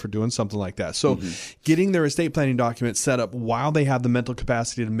trouble for doing something like that. So getting their estate planning documents set up while they have the mental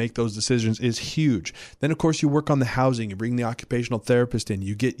capacity to make those decisions is huge. Then, of course, you work on the housing. You bring the occupational therapist in.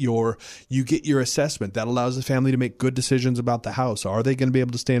 You get your assessment. That allows the family to make good decisions about the house. Are they going to be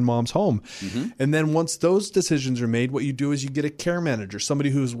able to stay in mom's home? And then once those decisions are made, what you do is you get a care manager, somebody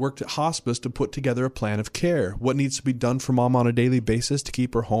who's worked at hospice, to put together a plan of care. What needs to be done for mom on a daily basis to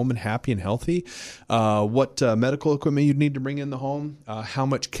keep her home and happy and healthy? What medical equipment you'd need to bring in the home, how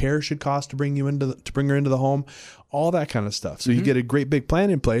much care should cost to bring her into the home, all that kind of stuff. So you get a great big plan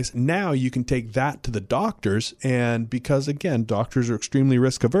in place. Now you can take that to the doctors, and because, again, doctors are extremely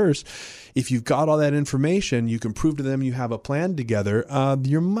risk averse, if you've got all that information, you can prove to them you have a plan together,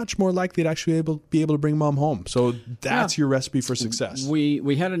 you're much more likely to actually be able to bring mom home. So that's your recipe for success.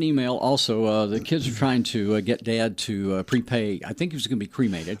 We had an email also. The kids are trying to get dad to prepay. I think he was going to be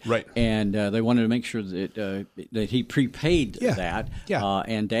cremated. Right. And they wanted to make sure that he prepaid that. Yeah.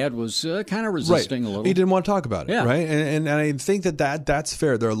 And dad was kind of resisting a little. He didn't want to talk about it. Yeah. Right. And I think that's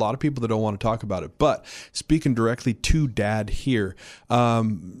fair. There are a lot of people that don't want to talk about it. But speaking directly to dad here,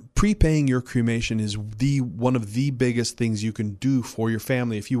 prepaying your cremation is one of the biggest things you can do for your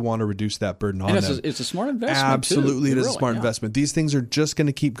family if you want to reduce that burden on them. It's a smart investment. Absolutely, it is a smart investment. These things are just going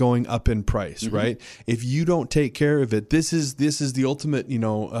to keep going up in price, right? If you don't take care of it, this is the ultimate,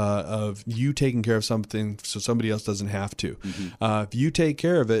 of you taking care of something so somebody else doesn't have to. If you take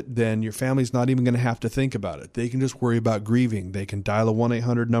care of it, then your family's not even going to have to think about it. They can just worry about grieving. They can dial a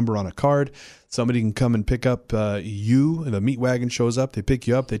 1-800 number on a card. Somebody can come and pick up you, and the meat wagon shows up. They pick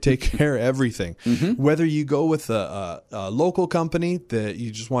you up. They take care of everything. Whether you go with a local company that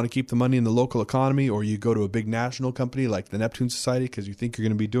you just want to keep the money in the local economy, or you go to a big national company like the Neptune Society because you think you're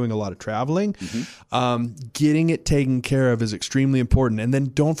going to be doing a lot of traveling, getting it taken care of is extremely important. And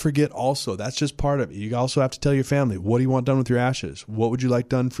then don't forget also, that's just part of it. You also have to tell your family, what do you want done with your ashes? What would you like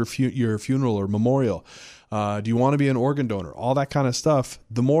done for your funeral or memorial? Do you want to be an organ donor? All that kind of stuff.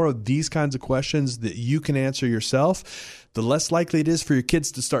 The more of these kinds of questions that you can answer yourself, the less likely it is for your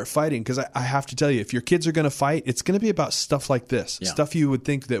kids to start fighting. Because I have to tell you, if your kids are going to fight, it's going to be about stuff like this. Stuff you would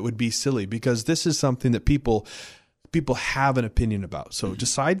think that would be silly, because this is something that people have an opinion about. So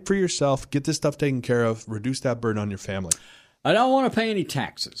decide for yourself, get this stuff taken care of, reduce that burden on your family. I don't want to pay any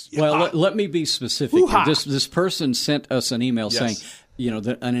taxes. Well, let me be specific. This person sent us an email saying,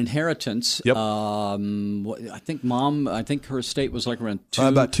 an inheritance. I think her estate was like around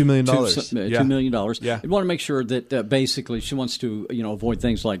about $2 million. $2 million. Yeah. I want to make sure that basically she wants to avoid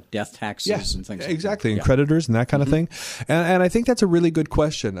things like death taxes and things. Exactly, and creditors and that kind of thing. And I think that's a really good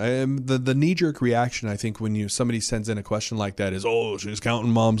question. The knee jerk reaction, I think, when somebody sends in a question like that is, oh, she's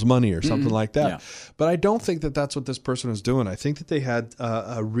counting mom's money or something like that. Yeah. But I don't think that that's what this person was doing. I think that they had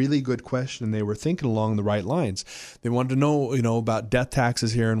a really good question, and they were thinking along the right lines. They wanted to know, about death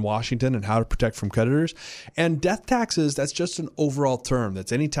taxes here in Washington and how to protect from creditors. And death taxes, that's just an overall term.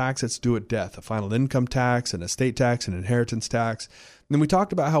 That's any tax that's due at death, a final income tax, an estate tax, an inheritance tax. then we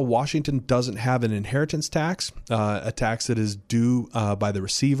talked about how Washington doesn't have an inheritance tax, a tax that is due by the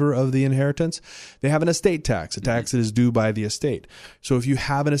receiver of the inheritance. They have an estate tax, a tax that is due by the estate. So if you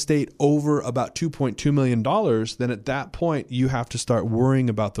have an estate over about $2.2 million, then at that point you have to start worrying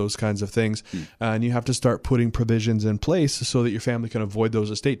about those kinds of things, and you have to start putting provisions in place so that your family can avoid those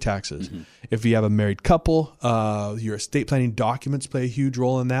estate taxes. If you have a married couple, your estate planning documents play a huge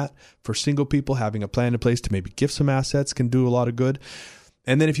role in that. For single people, having a plan in place to maybe gift some assets can do a lot of good.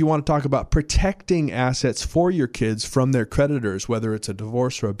 And then if you want to talk about protecting assets for your kids from their creditors, whether it's a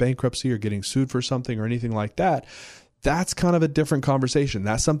divorce or a bankruptcy or getting sued for something or anything like that, that's kind of a different conversation.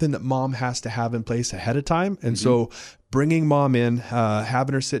 That's something that mom has to have in place ahead of time. And so bringing mom in,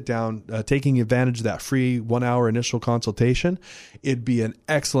 having her sit down, taking advantage of that free 1-hour initial consultation, it'd be an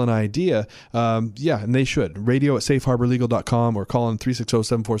excellent idea. And they should. radio@safeharborlegal.com or call on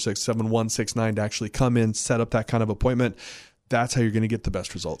 360-746-7169 to actually come in, set up that kind of appointment. That's how you're going to get the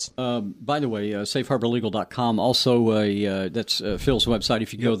best results. By the way, safeharborlegal.com, also that's Phil's website.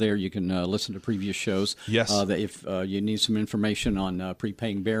 If you go there, you can listen to previous shows. Yes. If you need some information on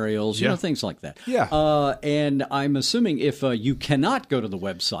prepaying burials, things like that. Yeah. And I'm assuming if you cannot go to the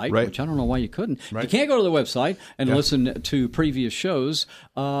website, which I don't know why you couldn't, if you can't go to the website and listen to previous shows,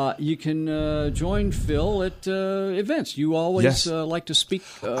 you can join Phil at events. You always like to speak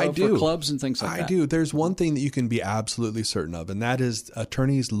for clubs and things like that. I do. There's one thing that you can be absolutely certain of, and that is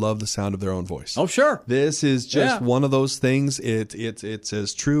attorneys love the sound of their own voice. Oh, sure. This is just one of those things. It's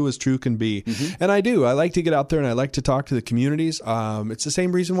as true can be. And I do. I like to get out there and I like to talk to the communities. It's the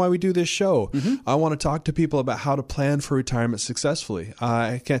same reason why we do this show. I want to talk to people about how to plan for retirement successfully.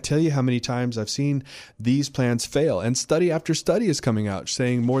 I can't tell you how many times I've seen these plans fail. And study after study is coming out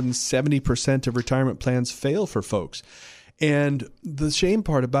saying more than 70% of retirement plans fail for folks. And the shame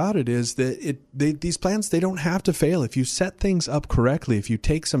part about it is that these plans, they don't have to fail. If you set things up correctly, if you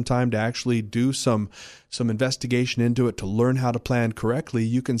take some time to actually do some investigation into it to learn how to plan correctly,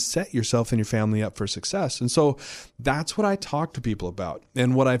 you can set yourself and your family up for success. And so that's what I talk to people about.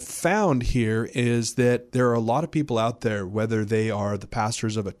 And what I've found here is that there are a lot of people out there, whether they are the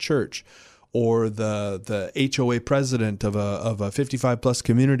pastors of a church or the HOA president of a 55 plus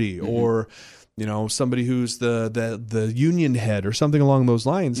community, or somebody who's the union head or something along those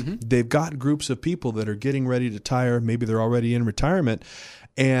lines. They've got groups of people that are getting ready to retire. Maybe they're already in retirement,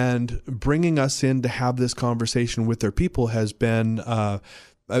 and bringing us in to have this conversation with their people has been,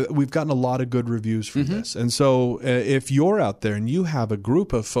 we've gotten a lot of good reviews from this. And so if you're out there and you have a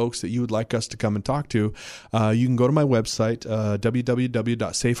group of folks that you would like us to come and talk to, you can go to my website,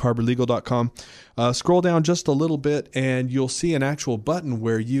 www.safeharborlegal.com. Scroll down just a little bit and you'll see an actual button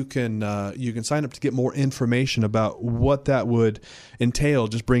where you can sign up to get more information about what that would entail,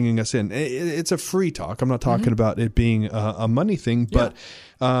 just bringing us in. It's a free talk. I'm not talking about it being a money thing, but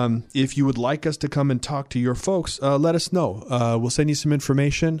if you would like us to come and talk to your folks, let us know. We'll send you some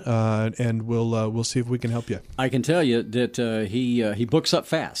information, and we'll see if we can help you. I can tell you that he books up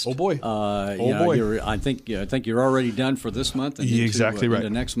fast. Oh boy! Boy! I think you're already done for this month, and exactly right.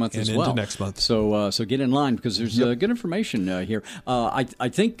 Into next month and as into well. Next month. So get in line because there's good information here. I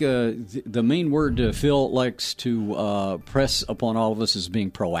think the main word Phil likes to press upon all of us is being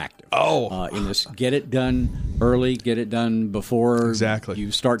proactive. In this, get it done early, get it done before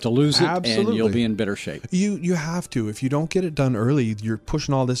you start to lose it, and you'll be in better shape. You have to. If you don't get it done early, you're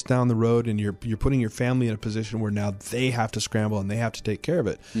pushing all this down the road, and you're putting your family in a position where now they have to scramble and they have to take care of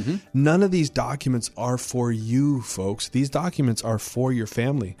it. None of these documents are for you, folks. These documents are for your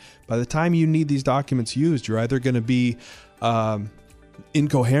family. By the time you need these documents used, you're either going to be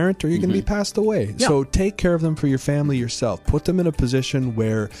incoherent or you're going to be passed away. So take care of them for your family yourself. Put them in a position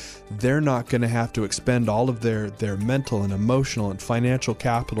where they're not going to have to expend all of their mental and emotional and financial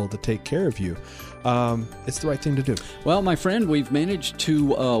capital to take care of you. It's the right thing to do. Well, my friend, we've managed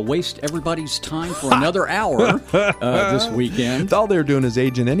to waste everybody's time for another hour this weekend. All they're doing is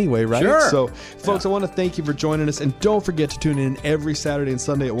aging anyway, right? Sure. So, folks, I want to thank you for joining us, and don't forget to tune in every Saturday and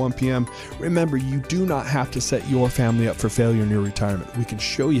Sunday at 1 p.m. Remember, you do not have to set your family up for failure in your retirement. We can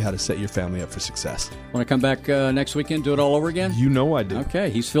show you how to set your family up for success. Want to come back next weekend, do it all over again? You know I do. Okay.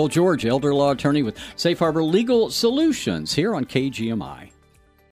 He's Phil George, elder law attorney with Safe Harbor Legal Solutions here on KGMI.